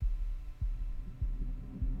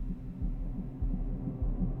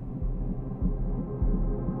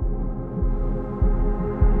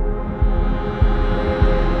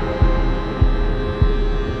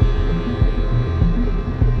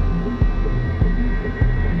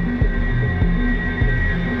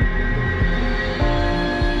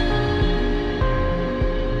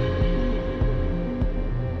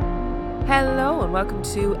welcome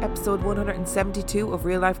to episode 172 of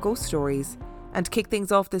Real Life Ghost Stories. And to kick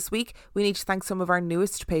things off this week, we need to thank some of our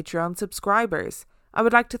newest Patreon subscribers. I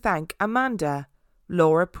would like to thank Amanda,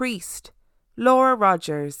 Laura Priest, Laura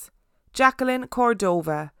Rogers, Jacqueline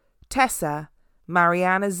Cordova, Tessa,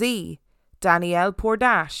 Mariana Z, Danielle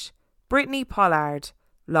Pordash, Brittany Pollard,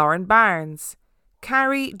 Lauren Barnes,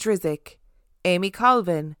 Carrie Drizzick, Amy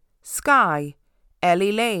Colvin, Sky,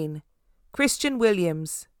 Ellie Lane, Christian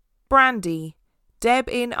Williams, Brandy, Deb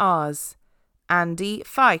in Oz, Andy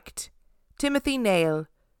Feicht, Timothy Nail,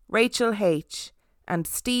 Rachel H, and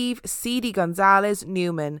Steve C.D. Gonzalez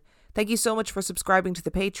Newman. Thank you so much for subscribing to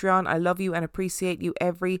the Patreon. I love you and appreciate you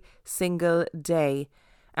every single day.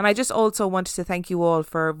 And I just also wanted to thank you all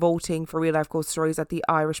for voting for Real Life Ghost Stories at the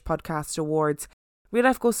Irish Podcast Awards. Real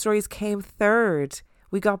Life Ghost Stories came third.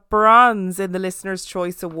 We got bronze in the Listener's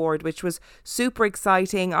Choice Award, which was super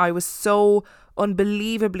exciting. I was so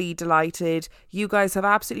unbelievably delighted. You guys have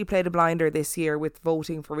absolutely played a blinder this year with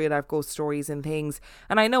voting for Real Life Ghost Stories and things.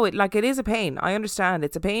 And I know it is a pain. I understand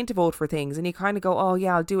it's a pain to vote for things and you kind of go, oh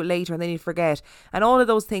yeah, I'll do it later, and then you forget. And all of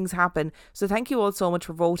those things happen. So thank you all so much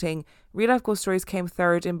for voting. Real Life Ghost Stories came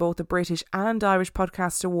third in both the British and Irish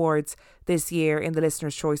Podcast Awards this year in the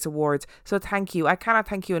Listener's Choice Awards. So thank you. I cannot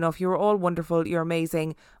thank you enough. You're all wonderful. You're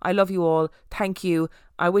amazing. I love you all. Thank you.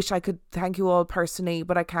 I wish I could thank you all personally,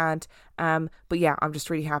 but I can't. But yeah, I'm just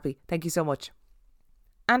really happy. Thank you so much.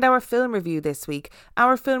 And our film review this week.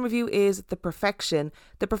 Our film review is The Perfection.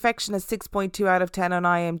 The Perfection has 6.2 out of 10 on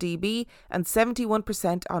IMDb and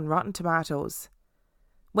 71% on Rotten Tomatoes.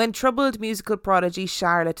 When troubled musical prodigy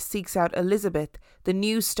Charlotte seeks out Elizabeth, the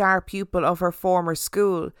new star pupil of her former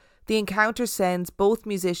school, the encounter sends both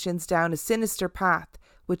musicians down a sinister path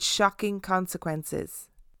with shocking consequences.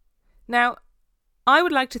 Now, I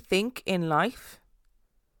would like to think in life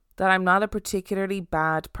that I'm not a particularly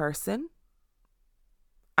bad person.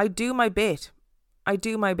 I do my bit.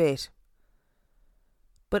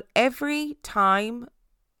 But every time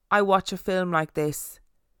I watch a film like this,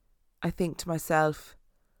 I think to myself,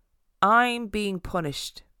 I'm being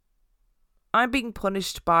punished. I'm being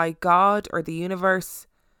punished by God or the universe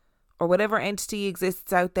or whatever entity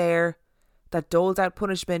exists out there that doles out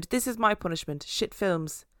punishment. This is my punishment. Shit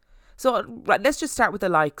films. So let's just start with the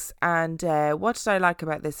likes. And what did I like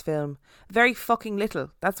about this film? Very fucking little.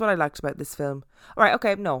 That's what I liked about this film. Alright,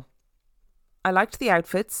 okay, no. I liked the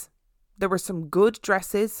outfits. There were some good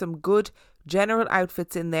dresses, some good general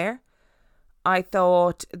outfits in there. I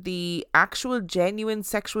thought the actual genuine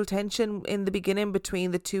sexual tension in the beginning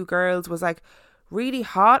between the two girls was like really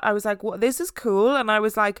hot. I was like, well, this is cool. And I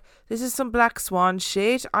was like, this is some Black Swan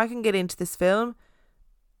shit. I can get into this film.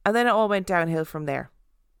 And then it all went downhill from there.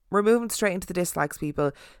 We're moving straight into the dislikes,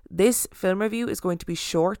 people. This film review is going to be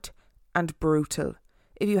short and brutal.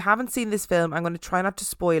 If you haven't seen this film, I'm going to try not to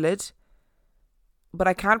spoil it. But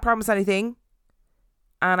I can't promise anything.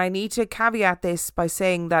 And I need to caveat this by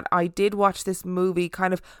saying that I did watch this movie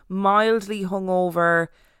kind of mildly hungover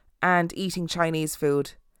and eating Chinese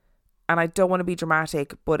food. And I don't want to be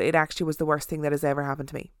dramatic, but it actually was the worst thing that has ever happened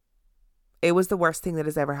to me. It was the worst thing that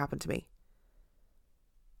has ever happened to me.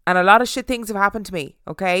 And a lot of shit things have happened to me,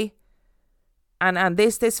 okay? And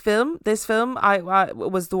this film I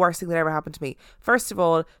was the worst thing that ever happened to me. First of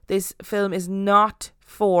all, this film is not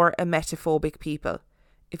for emetophobic people.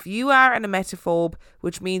 If you are an emetophobe,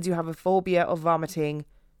 which means you have a phobia of vomiting,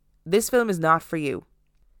 this film is not for you.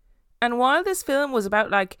 And while this film was about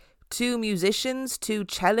like two musicians, two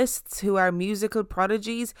cellists who are musical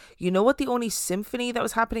prodigies, you know what the only symphony that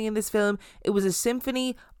was happening in this film? It was a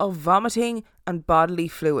symphony of vomiting and bodily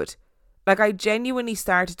fluid. Like, I genuinely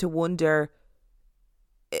started to wonder,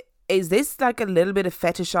 is this like a little bit of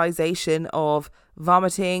fetishization of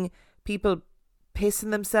vomiting, people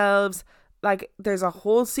pissing themselves? Like, there's a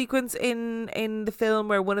whole sequence in the film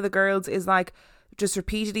where one of the girls is like just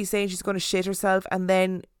repeatedly saying she's going to shit herself, and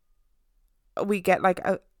then we get like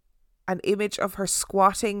an image of her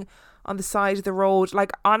squatting on the side of the road.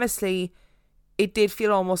 Like, honestly, it did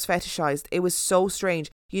feel almost fetishized. It was so strange.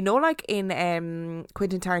 You know, like in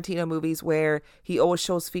Quentin Tarantino movies where he always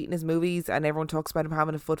shows feet in his movies and everyone talks about him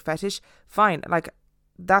having a foot fetish? Fine. Like,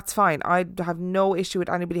 that's fine. I have no issue with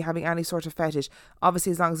anybody having any sort of fetish.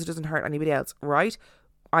 Obviously, as long as it doesn't hurt anybody else, right?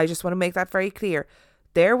 I just want to make that very clear.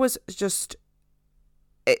 There was just...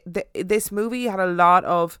 this movie had a lot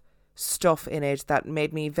of stuff in it that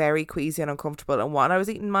made me very queasy and uncomfortable. And when I was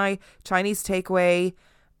eating my Chinese takeaway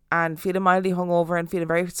and feeling mildly hungover and feeling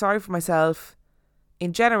very sorry for myself,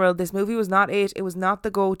 in general, this movie was not it. It was not the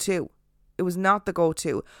go-to. It was not the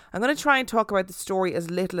go-to. I'm going to try and talk about the story as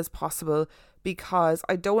little as possible because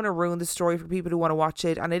I don't want to ruin the story for people who want to watch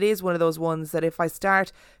it. And it is one of those ones that if I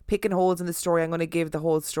start picking holes in the story, I'm going to give the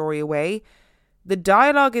whole story away. The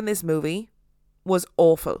dialogue in this movie was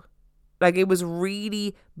awful. Like, it was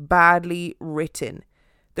really badly written.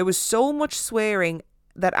 There was so much swearing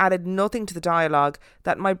that added nothing to the dialogue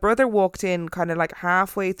that my brother walked in kind of like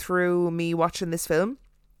halfway through me watching this film.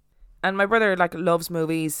 And my brother like loves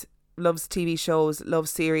movies, loves TV shows, loves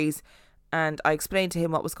series. And I explained to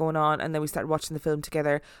him what was going on, and then we started watching the film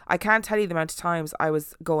together. I can't tell you the amount of times I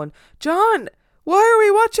was going, John, why are we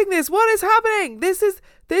watching this? What is happening? This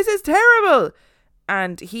is terrible.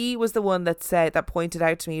 And he was the one that pointed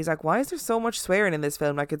out to me, he's like, why is there so much swearing in this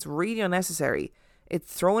film? Like, it's really unnecessary.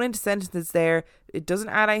 It's thrown into sentences there. It doesn't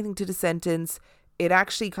add anything to the sentence. It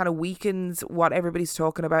actually kind of weakens what everybody's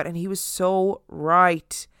talking about. And he was so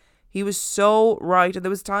right. He was so right. And there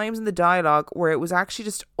was times in the dialogue where it was actually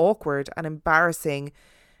just awkward and embarrassing.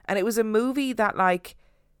 And it was a movie that like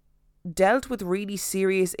dealt with really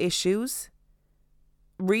serious issues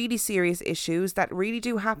that really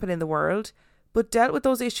do happen in the world, but dealt with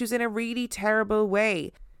those issues in a really terrible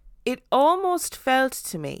way. It almost felt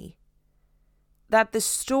to me that the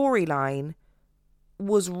storyline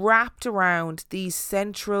was wrapped around these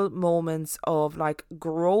central moments of like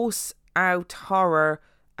gross out horror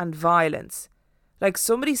and violence. Like,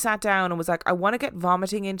 somebody sat down and was like, I want to get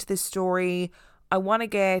vomiting into this story. I want to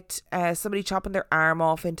get somebody chopping their arm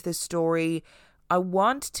off into this story. I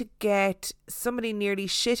want to get somebody nearly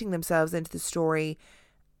shitting themselves into the story.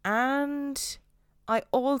 And I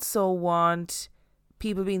also want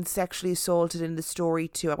people being sexually assaulted in the story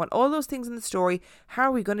too. I want all those things in the story. How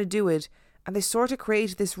are we going to do it? And they sort of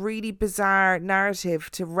created this really bizarre narrative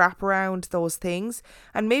to wrap around those things.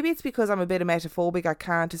 And maybe it's because I'm a bit emetophobic. I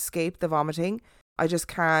can't escape the vomiting. I just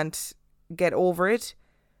can't get over it.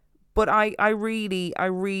 But I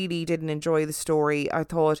really didn't enjoy the story. I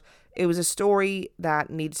thought it was a story that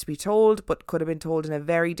needed to be told, but could have been told in a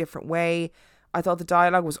very different way. I thought the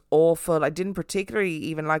dialogue was awful. I didn't particularly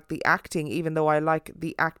even like the acting, even though I like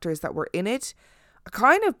the actors that were in it.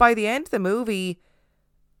 By the end of the movie,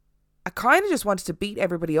 I kind of just wanted to beat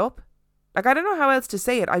everybody up. Like, I don't know how else to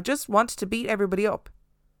say it. I just wanted to beat everybody up.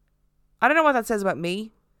 I don't know what that says about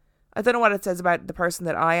me. I don't know what it says about the person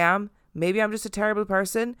that I am. Maybe I'm just a terrible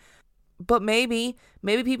person. But maybe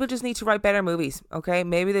people just need to write better movies, okay?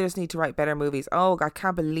 Maybe they just need to write better movies. Oh, I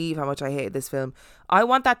can't believe how much I hated this film. I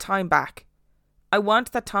want that time back. I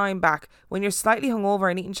want that time back. When you're slightly hungover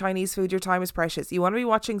and eating Chinese food, your time is precious. You want to be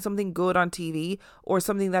watching something good on TV or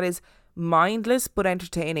something that is mindless but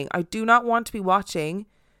entertaining. I do not want to be watching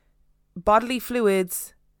bodily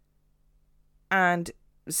fluids and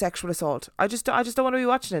sexual assault. I just don't want to be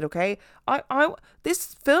watching it, okay?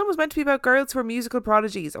 This film was meant to be about girls who are musical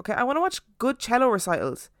prodigies, okay? I want to watch good cello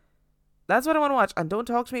recitals. That's what I want to watch. And don't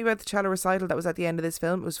talk to me about the cello recital that was at the end of this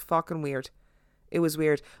film. It was fucking weird. It was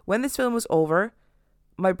weird. When this film was over,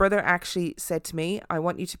 my brother actually said to me, I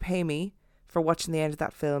want you to pay me for watching the end of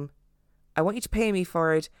that film. I want you to pay me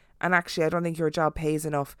for it. And actually, I don't think your job pays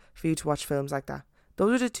enough for you to watch films like that.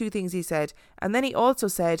 Those are the two things he said. And then he also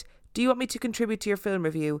said, do you want me to contribute to your film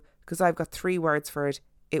review? Because I've got 3 words for it.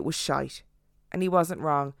 It was shite. And he wasn't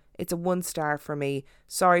wrong. It's a 1 star for me.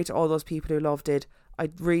 Sorry to all those people who loved it.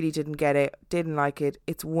 I really didn't get it. Didn't like it.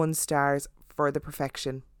 It's 1 stars for the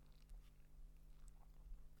perfection.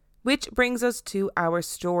 Which brings us to our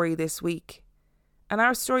story this week. And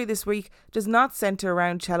our story this week does not centre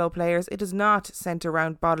around cello players. It does not centre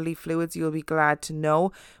around bodily fluids, you'll be glad to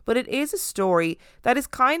know. But it is a story that is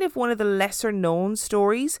kind of one of the lesser known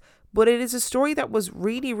stories. But it is a story that was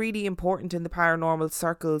really, really important in the paranormal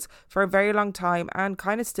circles for a very long time and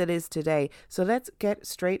kind of still is today. So let's get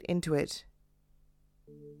straight into it.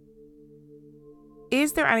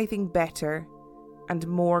 Is there anything better and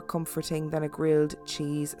more comforting than a grilled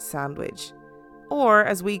cheese sandwich? Or,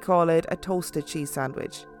 as we call it, a toasted cheese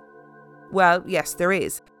sandwich? Well, yes, there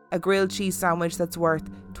is. A grilled cheese sandwich that's worth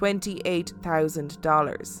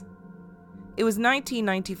 $28,000. It was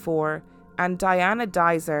 1994 and Diana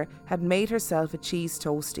Dizer had made herself a cheese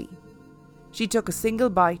toastie. She took a single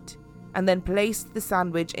bite and then placed the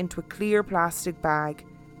sandwich into a clear plastic bag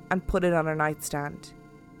and put it on her nightstand.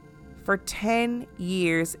 For 10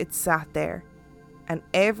 years it sat there, and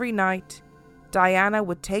every night Diana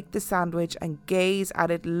would take the sandwich and gaze at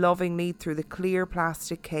it lovingly through the clear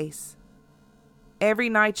plastic case. Every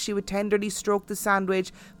night she would tenderly stroke the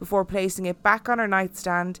sandwich before placing it back on her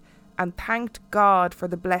nightstand and thanked God for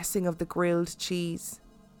the blessing of the grilled cheese.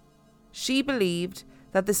 She believed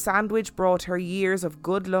that the sandwich brought her years of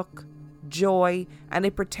good luck, joy, and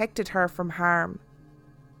it protected her from harm.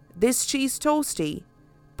 This cheese toastie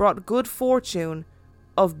brought good fortune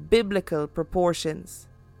of biblical proportions.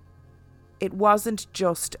 It wasn't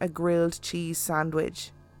just a grilled cheese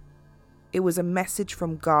sandwich. It was a message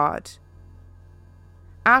from God.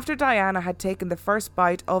 After Diana had taken the first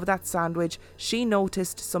bite of that sandwich, she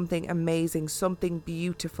noticed something amazing, something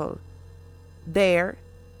beautiful. There,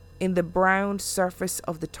 in the browned surface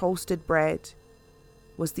of the toasted bread,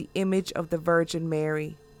 was the image of the Virgin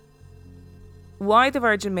Mary. Why the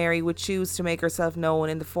Virgin Mary would choose to make herself known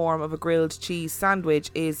in the form of a grilled cheese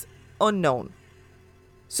sandwich is unknown.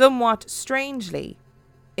 Somewhat strangely,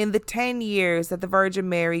 in the 10 years that the Virgin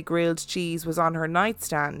Mary grilled cheese was on her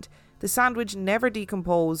nightstand, the sandwich never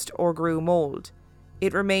decomposed or grew mould.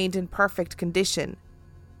 It remained in perfect condition.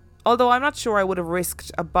 Although I'm not sure I would have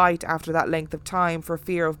risked a bite after that length of time for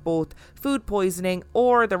fear of both food poisoning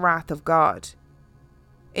or the wrath of God.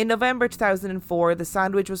 In November 2004, the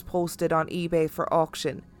sandwich was posted on eBay for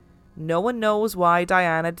auction. No one knows why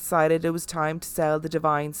Diana decided it was time to sell the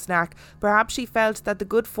divine snack. Perhaps she felt that the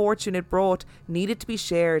good fortune it brought needed to be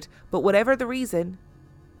shared, but whatever the reason,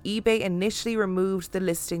 eBay initially removed the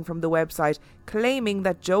listing from the website, claiming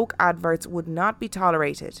that joke adverts would not be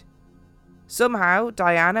tolerated. Somehow,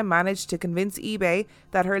 Diana managed to convince eBay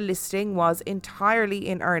that her listing was entirely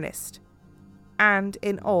in earnest. And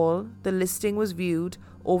in all, the listing was viewed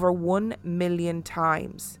over 1 million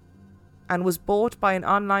times and was bought by an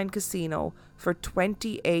online casino for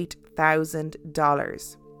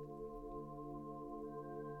 $28,000.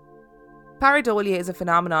 Pareidolia is a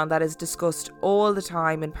phenomenon that is discussed all the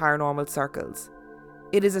time in paranormal circles.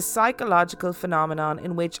 It is a psychological phenomenon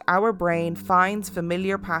in which our brain finds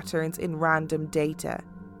familiar patterns in random data.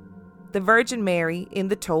 The Virgin Mary in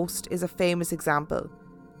the toast is a famous example.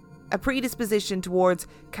 A predisposition towards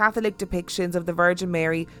Catholic depictions of the Virgin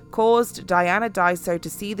Mary caused Diana Dysart to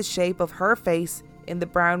see the shape of her face in the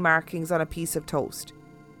brown markings on a piece of toast.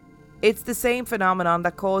 It's the same phenomenon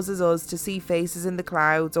that causes us to see faces in the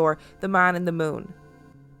clouds or the man in the moon.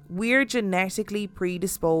 We're genetically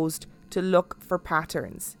predisposed to look for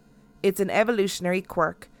patterns. It's an evolutionary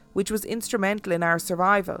quirk which was instrumental in our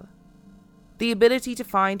survival. The ability to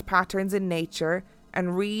find patterns in nature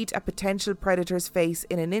and read a potential predator's face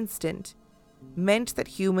in an instant meant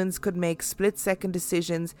that humans could make split-second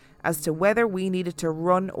decisions as to whether we needed to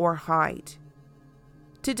run or hide.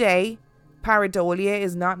 Today, pareidolia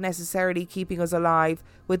is not necessarily keeping us alive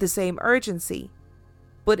with the same urgency,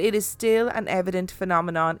 but it is still an evident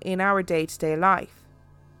phenomenon in our day-to-day life.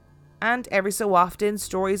 And every so often,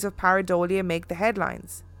 stories of pareidolia make the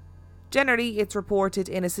headlines. Generally, it's reported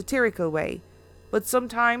in a satirical way, but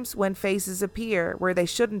sometimes when faces appear where they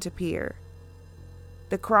shouldn't appear,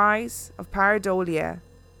 the cries of pareidolia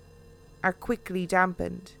are quickly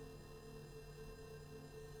dampened.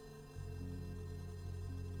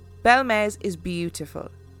 Belmez is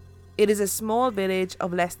beautiful. It is a small village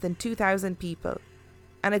of less than 2,000 people,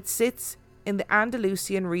 and it sits in the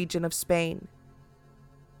Andalusian region of Spain.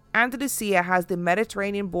 Andalusia has the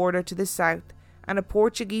Mediterranean border to the south and a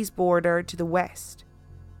Portuguese border to the west,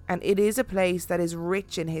 and it is a place that is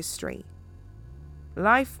rich in history.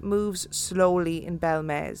 Life moves slowly in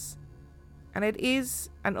Belmez, and it is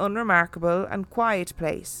an unremarkable and quiet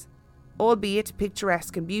place, albeit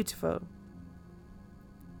picturesque and beautiful.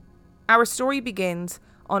 Our story begins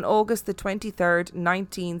on August the 23rd,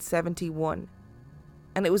 1971,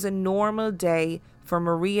 and it was a normal day for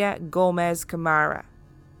Maria Gomez Camara.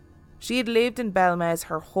 She had lived in Belmez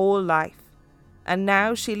her whole life, and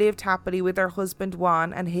now she lived happily with her husband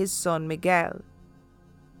Juan and his son Miguel.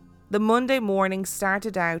 The Monday morning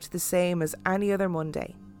started out the same as any other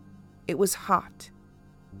Monday. It was hot,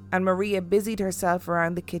 and Maria busied herself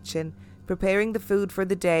around the kitchen, preparing the food for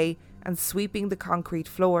the day and sweeping the concrete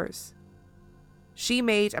floors. She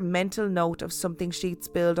made a mental note of something she'd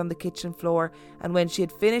spilled on the kitchen floor, and when she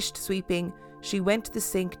had finished sweeping, she went to the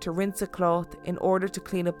sink to rinse a cloth in order to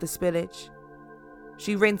clean up the spillage.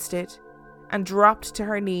 She rinsed it and dropped to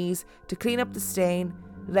her knees to clean up the stain,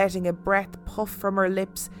 letting a breath puff from her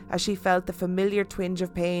lips as she felt the familiar twinge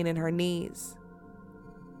of pain in her knees.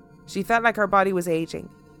 She felt like her body was aging,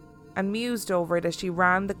 and mused over it as she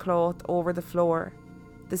ran the cloth over the floor,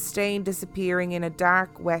 the stain disappearing in a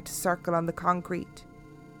dark, wet circle on the concrete.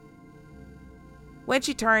 When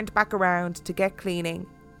she turned back around to get cleaning,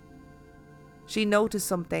 she noticed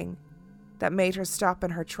something that made her stop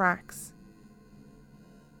in her tracks.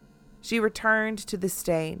 She returned to the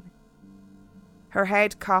stain, her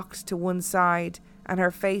head cocked to one side and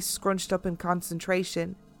her face scrunched up in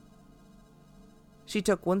concentration. She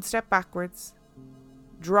took one step backwards,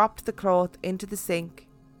 dropped the cloth into the sink,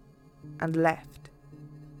 and left.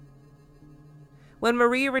 When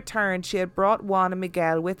Maria returned, she had brought Juan and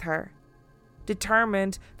Miguel with her,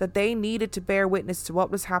 determined that they needed to bear witness to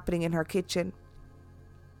what was happening in her kitchen.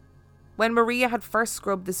 When Maria had first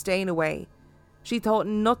scrubbed the stain away, she thought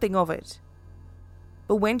nothing of it.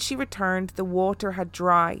 But when she returned, the water had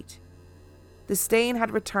dried. The stain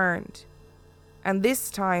had returned, and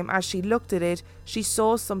this time, as she looked at it, she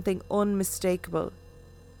saw something unmistakable.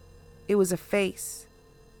 It was a face.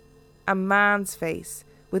 A man's face,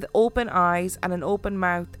 with open eyes and an open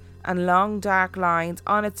mouth and long dark lines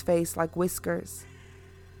on its face like whiskers.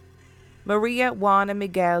 Maria, Juan and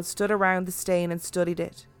Miguel stood around the stain and studied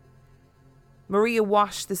it. Maria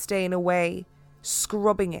washed the stain away,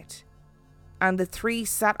 scrubbing it, and the three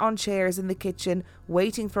sat on chairs in the kitchen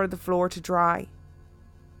waiting for the floor to dry.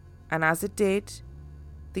 And as it did,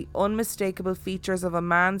 the unmistakable features of a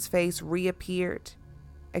man's face reappeared,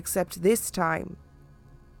 except this time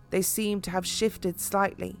they seemed to have shifted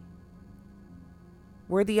slightly.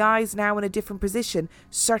 Were the eyes now in a different position,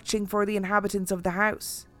 searching for the inhabitants of the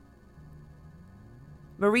house?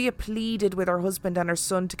 Maria pleaded with her husband and her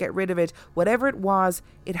son to get rid of it. Whatever it was,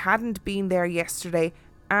 it hadn't been there yesterday,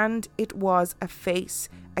 and it was a face,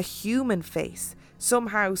 a human face,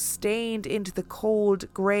 somehow stained into the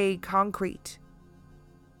cold, grey concrete.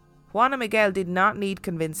 Juan and Miguel did not need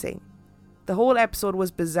convincing. The whole episode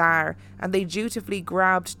was bizarre, and they dutifully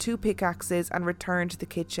grabbed 2 pickaxes and returned to the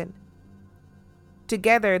kitchen.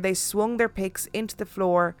 Together they swung their picks into the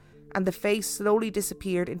floor, and the face slowly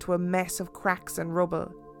disappeared into a mess of cracks and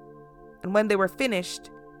rubble. And when they were finished,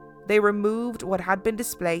 they removed what had been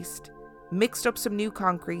displaced, mixed up some new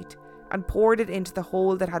concrete, and poured it into the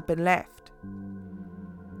hole that had been left.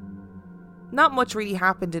 Not much really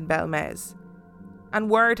happened in Belmez, and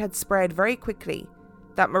word had spread very quickly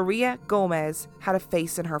that Maria Gomez had a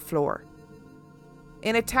face in her floor.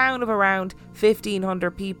 In a town of around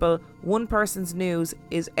 1,500 people, one person's news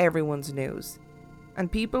is everyone's news,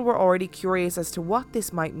 and people were already curious as to what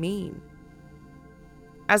this might mean.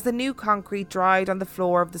 As the new concrete dried on the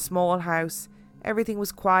floor of the small house, everything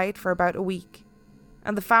was quiet for about a week,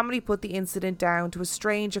 and the family put the incident down to a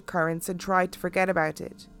strange occurrence and tried to forget about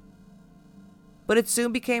it. But it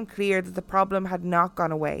soon became clear that the problem had not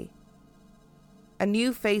gone away. A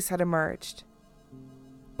new face had emerged,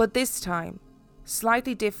 but this time,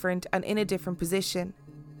 slightly different and in a different position.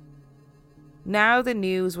 Now the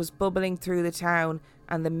news was bubbling through the town,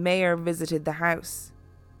 and the mayor visited the house.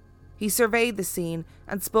 He surveyed the scene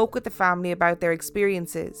and spoke with the family about their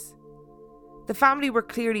experiences. The family were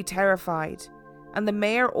clearly terrified, and the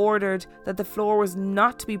mayor ordered that the floor was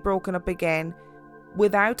not to be broken up again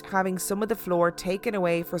without having some of the floor taken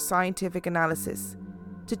away for scientific analysis,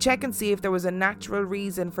 to check and see if there was a natural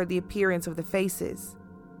reason for the appearance of the faces.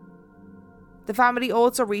 The family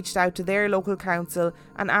also reached out to their local council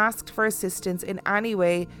and asked for assistance in any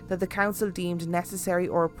way that the council deemed necessary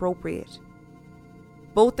or appropriate.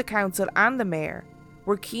 Both the council and the mayor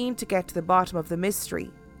were keen to get to the bottom of the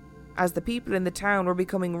mystery, as the people in the town were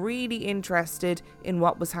becoming really interested in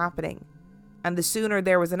what was happening, and the sooner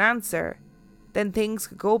there was an answer, then things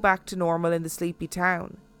could go back to normal in the sleepy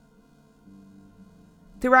town.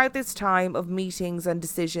 Throughout this time of meetings and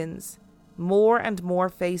decisions, more and more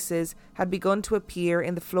faces had begun to appear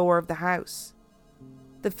in the floor of the house.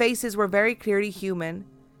 The faces were very clearly human,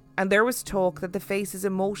 and there was talk that the faces'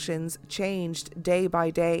 emotions changed day by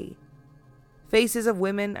day. Faces of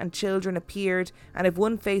women and children appeared, and if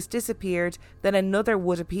one face disappeared, then another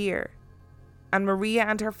would appear. And Maria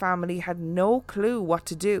and her family had no clue what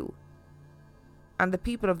to do. And the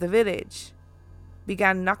people of the village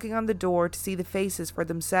began knocking on the door to see the faces for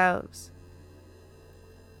themselves.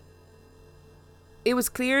 It was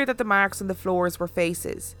clear that the marks on the floors were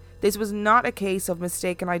faces. This was not a case of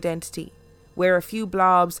mistaken identity, where a few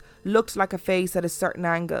blobs looked like a face at a certain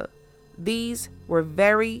angle. These were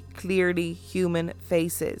very clearly human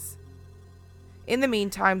faces. In the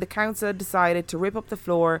meantime, the council had decided to rip up the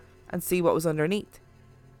floor and see what was underneath.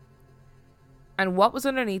 And what was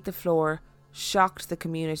underneath the floor shocked the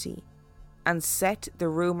community and set the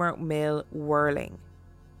rumour mill whirling.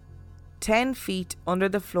 10 feet under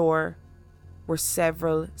the floor were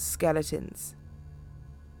several skeletons.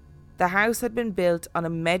 The house had been built on a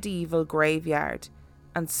medieval graveyard,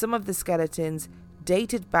 and some of the skeletons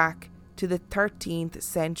dated back to the 13th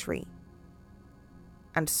century.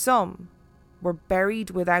 And some were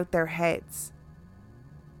buried without their heads.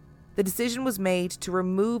 The decision was made to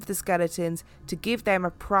remove the skeletons to give them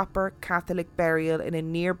a proper Catholic burial in a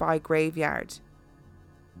nearby graveyard.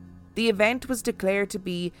 The event was declared to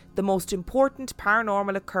be the most important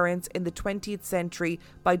paranormal occurrence in the 20th century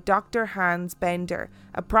by Dr. Hans Bender,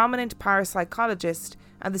 a prominent parapsychologist,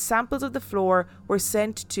 and the samples of the floor were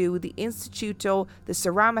sent to the Instituto de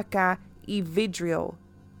Ceramica y Vidrio,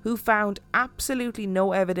 who found absolutely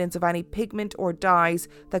no evidence of any pigment or dyes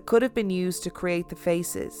that could have been used to create the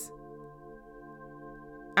faces.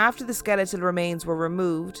 After the skeletal remains were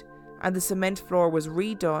removed and the cement floor was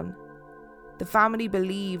redone, the family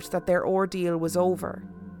believed that their ordeal was over.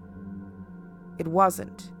 It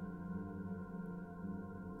wasn't.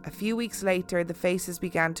 A few weeks later, the faces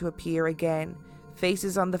began to appear again.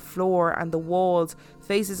 Faces on the floor and the walls,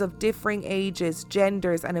 faces of differing ages,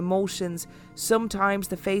 genders, and emotions. Sometimes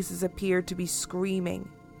the faces appeared to be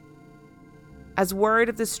screaming. As word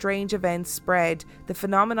of the strange events spread, the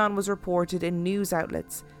phenomenon was reported in news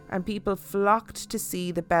outlets, and people flocked to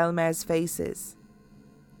see the Belmez faces.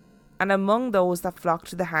 And among those that flocked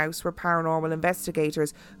to the house were paranormal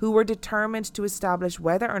investigators who were determined to establish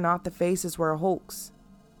whether or not the faces were a hoax.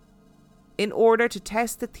 In order to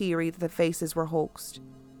test the theory that the faces were hoaxed,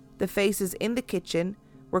 the faces in the kitchen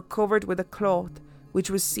were covered with a cloth which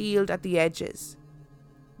was sealed at the edges.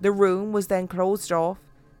 The room was then closed off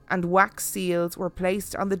and wax seals were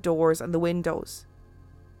placed on the doors and the windows.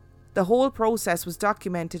 The whole process was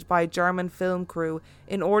documented by a German film crew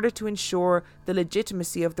in order to ensure the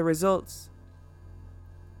legitimacy of the results.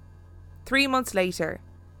 3 months later,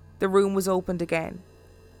 the room was opened again,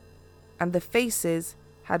 and the faces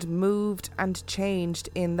had moved and changed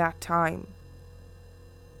in that time.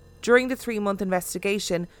 During the 3-month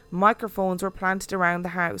investigation, microphones were planted around the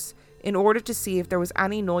house in order to see if there was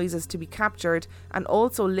any noises to be captured, and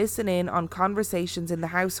also listen in on conversations in the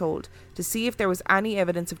household to see if there was any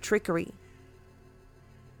evidence of trickery.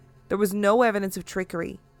 There was no evidence of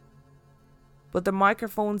trickery, but the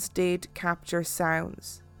microphones did capture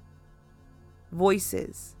sounds.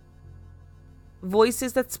 Voices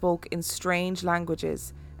that spoke in strange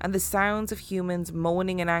languages, and the sounds of humans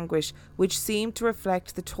moaning in anguish, which seemed to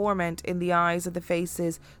reflect the torment in the eyes of the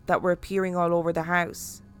faces that were appearing all over the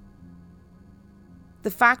house. The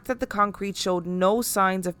fact that the concrete showed no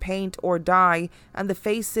signs of paint or dye and the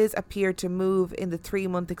faces appeared to move in the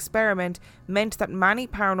 3-month experiment meant that many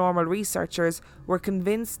paranormal researchers were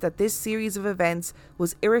convinced that this series of events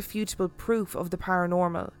was irrefutable proof of the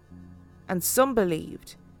paranormal, and some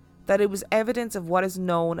believed that it was evidence of what is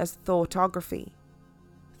known as thoughtography.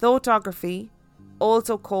 Thoughtography,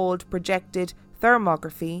 also called projected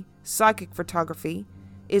thermography, psychic photography,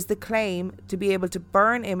 is the claim to be able to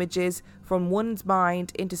burn images from one's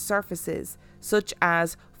mind into surfaces, such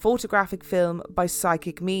as photographic film by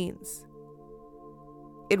psychic means.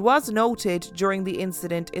 It was noted during the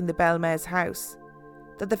incident in the Belmez house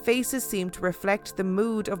that the faces seemed to reflect the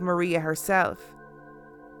mood of Maria herself,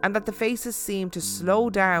 and that the faces seemed to slow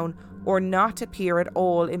down or not appear at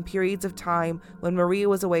all in periods of time when Maria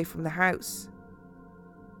was away from the house.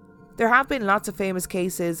 There have been lots of famous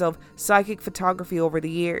cases of psychic photography over the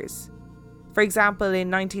years. For example, in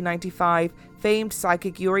 1995, famed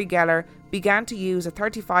psychic Uri Geller began to use a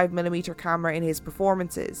 35mm camera in his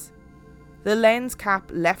performances. The lens cap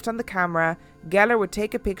left on the camera, Geller would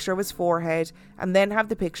take a picture of his forehead and then have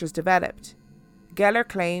the pictures developed. Geller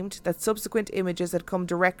claimed that subsequent images had come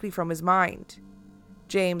directly from his mind.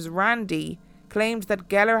 James Randi claimed that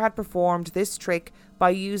Geller had performed this trick by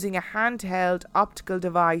using a handheld optical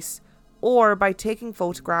device or by taking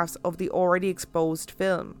photographs of the already exposed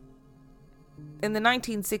film. In the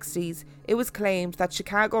 1960s, it was claimed that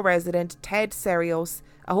Chicago resident Ted Serios,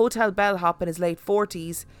 a hotel bellhop in his late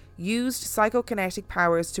 40s, used psychokinetic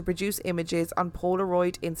powers to produce images on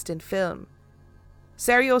Polaroid instant film.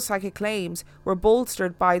 Serios' psychic claims were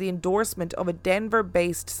bolstered by the endorsement of a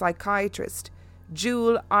Denver-based psychiatrist,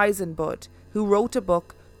 Jule Eisenbud, who wrote a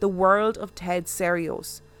book, The World of Ted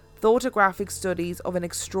Serios, Photographic Studies of an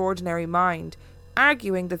Extraordinary Mind,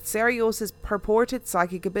 arguing that Serios' purported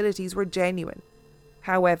psychic abilities were genuine.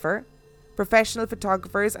 However, professional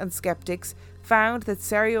photographers and skeptics found that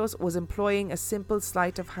Serios was employing a simple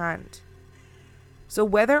sleight of hand. So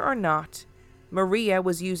whether or not Maria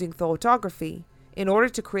was using thoughtography in order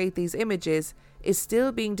to create these images is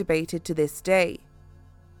still being debated to this day.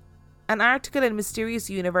 An article in Mysterious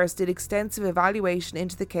Universe did extensive evaluation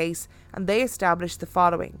into the case, and they established the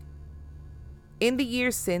following. In the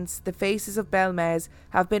years since, the faces of Belmez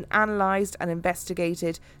have been analysed and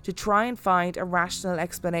investigated to try and find a rational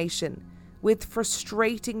explanation, with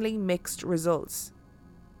frustratingly mixed results.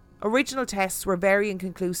 Original tests were very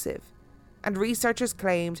inconclusive, and researchers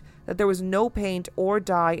claimed that there was no paint or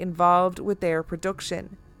dye involved with their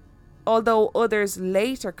production, although others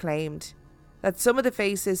later claimed that some of the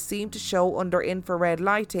faces seemed to show under infrared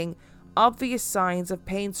lighting obvious signs of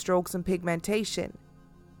paint strokes and pigmentation.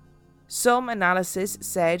 Some analysis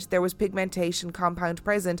said there was pigmentation compound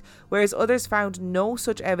present, whereas others found no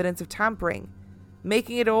such evidence of tampering,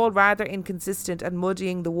 making it all rather inconsistent and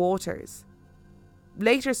muddying the waters.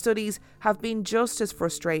 Later studies have been just as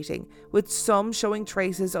frustrating, with some showing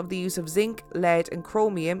traces of the use of zinc, lead and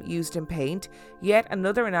chromium used in paint. Yet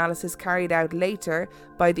another analysis carried out later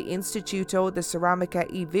by the Instituto de Ceramica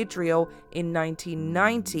y Vidrio in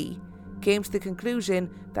 1990 came to the conclusion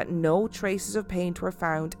that no traces of paint were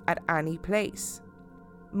found at any place.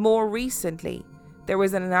 More recently, there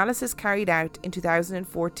was an analysis carried out in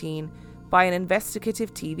 2014 by an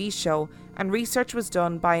investigative TV show, and research was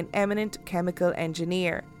done by an eminent chemical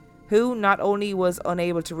engineer, who not only was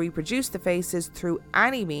unable to reproduce the faces through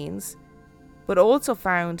any means, but also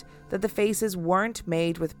found that the faces weren't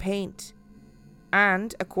made with paint.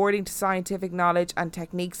 And, according to scientific knowledge and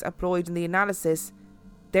techniques employed in the analysis,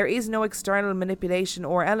 there is no external manipulation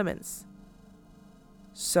or elements.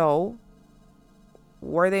 So,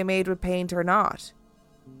 were they made with paint or not?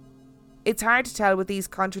 It's hard to tell with these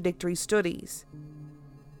contradictory studies.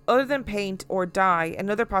 Other than paint or dye,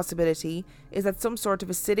 another possibility is that some sort of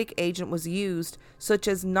acidic agent was used, such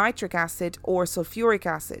as nitric acid or sulfuric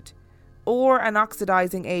acid, or an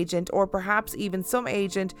oxidizing agent, or perhaps even some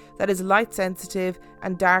agent that is light sensitive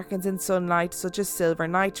and darkens in sunlight, such as silver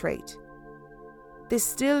nitrate. This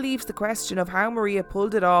still leaves the question of how Maria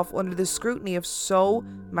pulled it off under the scrutiny of so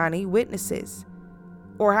many witnesses,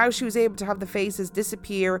 or how she was able to have the faces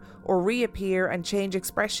disappear or reappear and change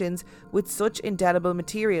expressions with such indelible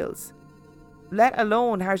materials, let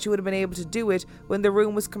alone how she would have been able to do it when the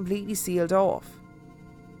room was completely sealed off.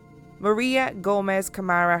 Maria Gomez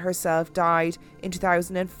Camara herself died in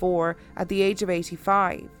 2004 at the age of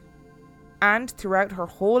 85, and throughout her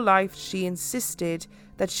whole life she insisted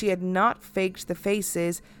that she had not faked the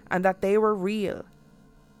faces and that they were real.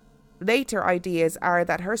 Later ideas are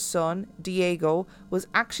that her son, Diego, was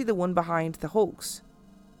actually the one behind the hoax,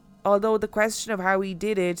 although the question of how he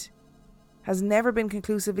did it has never been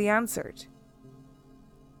conclusively answered.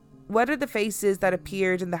 Whether the faces that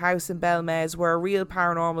appeared in the house in Belmez were a real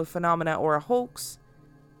paranormal phenomena or a hoax,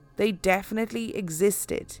 they definitely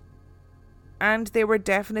existed. And they were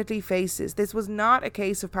definitely faces. This was not a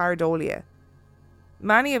case of pareidolia.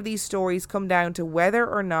 Many of these stories come down to whether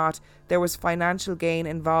or not there was financial gain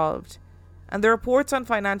involved. And the reports on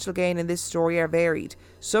financial gain in this story are varied.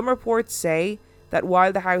 Some reports say that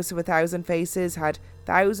while the House of 1,000 Faces had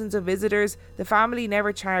thousands of visitors, the family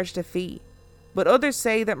never charged a fee. But others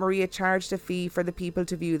say that Maria charged a fee for the people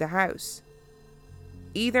to view the house.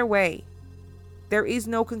 Either way, there is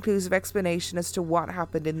no conclusive explanation as to what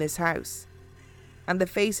happened in this house. And the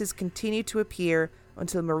faces continued to appear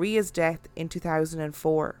until Maria's death in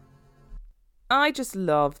 2004. I just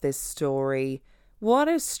love this story. What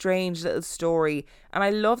a strange little story. And I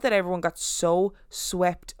love that everyone got so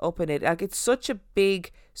swept up in it. Like, it's such a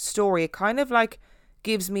big story. It kind of like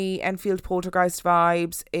gives me Enfield Poltergeist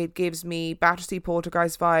vibes. It gives me Battersea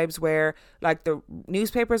Poltergeist vibes, where like the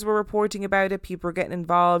newspapers were reporting about it, people were getting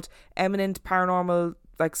involved, eminent paranormal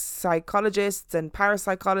like psychologists and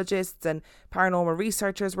parapsychologists and paranormal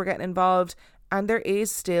researchers were getting involved, and there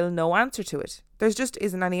is still no answer to it. There just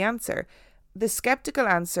isn't any answer. The skeptical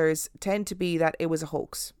answers tend to be that it was a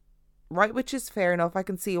hoax, right? Which is fair enough. I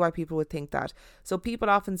can see why people would think that. So people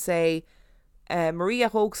often say Maria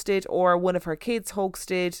hoaxed it, or one of her kids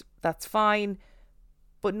hoaxed it. That's fine.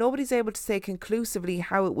 But nobody's able to say conclusively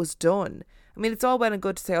how it was done. I mean, it's all well and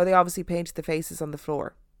good to say, oh, they obviously painted the faces on the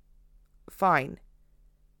floor. Fine.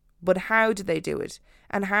 But how did they do it?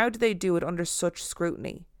 And how did they do it under such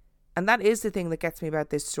scrutiny? And that is the thing that gets me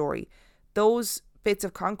about this story. Those bits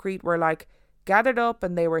of concrete were like gathered up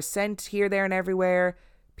and they were sent here, there and everywhere.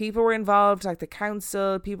 People were involved, like the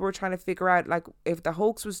council. People were trying to figure out like if the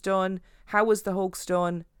hoax was done, how was the hoax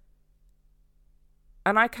done?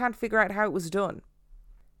 And I can't figure out how it was done.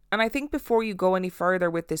 And I think before you go any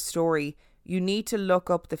further with this story, you need to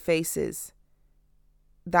look up the faces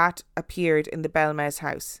that appeared in the Belmez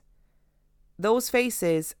house. Those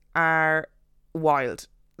faces are wild.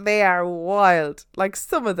 They are wild. Like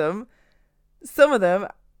some of them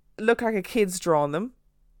look like a kid's drawn them.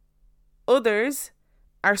 Others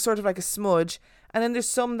are sort of like a smudge. And then there's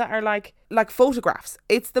some that are like photographs.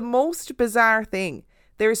 It's the most bizarre thing.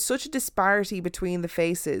 There is such a disparity between the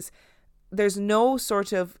faces. There's no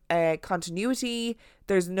sort of continuity.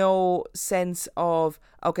 There's no sense of,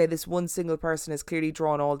 okay, this one single person has clearly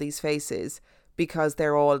drawn all these faces because they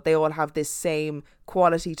all have this same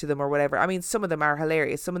quality to them or whatever. I mean, some of them are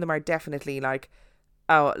hilarious. Some of them are definitely like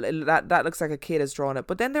oh, that looks like a kid has drawn it.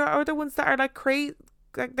 But then there are other ones that are like crazy,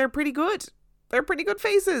 like they're pretty good. They're pretty good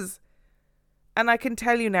faces. And I can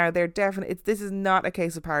tell you now, they're definitely, this is not a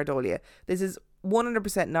case of pareidolia. This is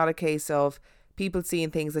 100% not a case of people seeing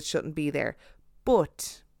things that shouldn't be there.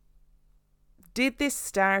 But did this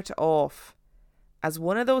start off as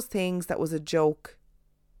one of those things that was a joke,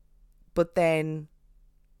 but then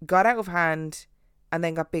got out of hand and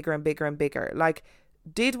then got bigger and bigger and bigger? Like,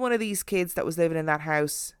 did one of these kids that was living in that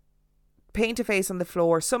house paint a face on the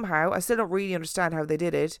floor somehow? I still don't really understand how they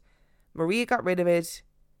did it. Maria got rid of it.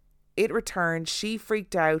 It returned. She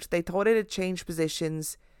freaked out. They thought it had changed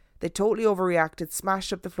positions. They totally overreacted,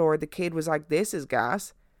 smashed up the floor. The kid was like, this is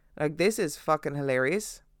gas. Like, this is fucking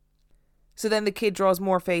hilarious. So then the kid draws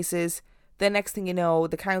more faces. Then next thing you know,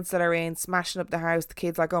 the council are in, smashing up the house. The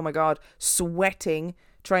kid's like, oh my God, sweating,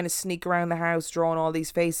 trying to sneak around the house, drawing all these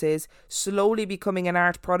faces, slowly becoming an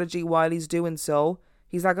art prodigy while he's doing so.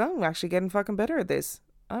 He's like, oh, I'm actually getting fucking better at this.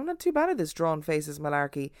 I'm not too bad at this drawing faces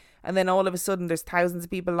malarkey. And then all of a sudden there's thousands of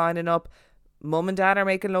people lining up. Mum and dad are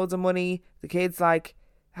making loads of money. The kid's like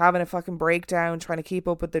having a fucking breakdown, trying to keep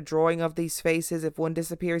up with the drawing of these faces. If one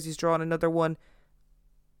disappears, he's drawing another one.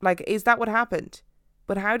 Like, is that what happened?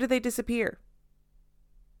 But how did they disappear?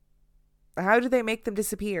 How did they make them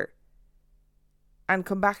disappear and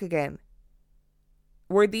come back again?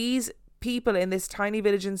 Were these people in this tiny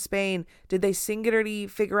village in Spain, did they singularly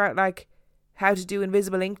figure out like how to do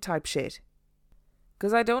invisible ink type shit?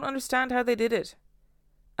 Because I don't understand how they did it.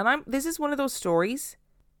 And this is one of those stories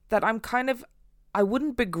that I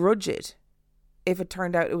wouldn't begrudge it if it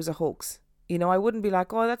turned out it was a hoax. You know, I wouldn't be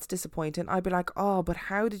like, oh, that's disappointing. I'd be like, oh, but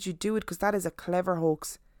how did you do it? Because that is a clever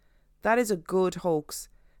hoax. That is a good hoax.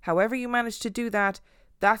 However you managed to do that,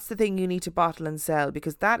 that's the thing you need to bottle and sell,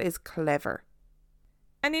 because that is clever.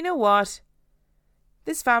 And you know what?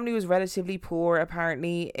 This family was relatively poor,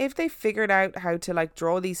 apparently. If they figured out how to like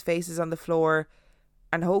draw these faces on the floor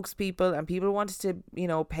and hoax people, and people wanted to, you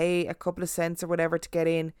know, pay a couple of cents or whatever to get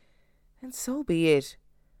in, and so be it.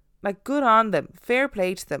 Like, good on them. Fair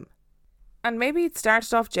play to them. And maybe it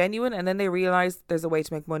started off genuine and then they realised there's a way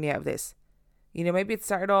to make money out of this. You know, maybe it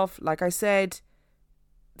started off, like I said,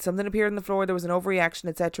 something appeared on the floor, there was an overreaction,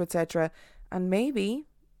 etc., etc. And maybe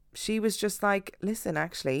she was just like, listen,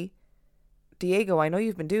 actually, Diego, I know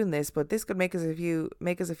you've been doing this, but this could make us a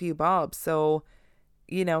few bobs. So,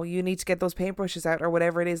 you know, you need to get those paintbrushes out or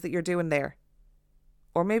whatever it is that you're doing there.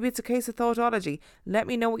 Or maybe it's a case of thoughtology. Let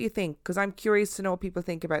me know what you think, because I'm curious to know what people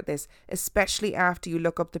think about this, especially after you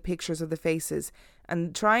look up the pictures of the faces.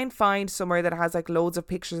 And try and find somewhere that has like loads of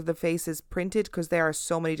pictures of the faces printed, because there are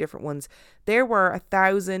so many different ones. There were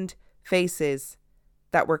 1,000 faces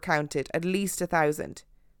that were counted, at least 1,000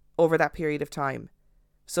 over that period of time.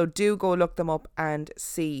 So do go look them up and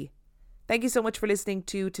see. Thank you so much for listening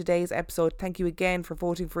to today's episode. Thank you again for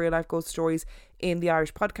voting for Real Life Ghost Stories in the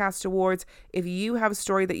Irish Podcast Awards. If you have a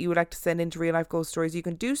story that you would like to send in to Real Life Ghost Stories, you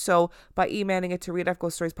can do so by emailing it to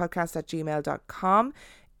reallifeghoststoriespodcast@gmail.com.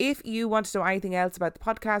 If you want to know anything else about the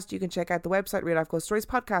podcast, you can check out the website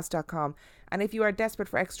reallifeghoststoriespodcast.com. And if you are desperate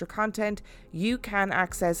for extra content, you can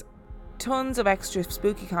access tons of extra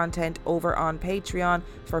spooky content over on Patreon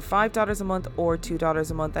for $5 a month or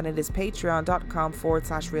 $2 a month, and it is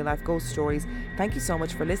patreon.com/reallifeghoststories. Thank you so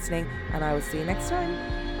much for listening, and I will see you next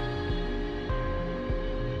time.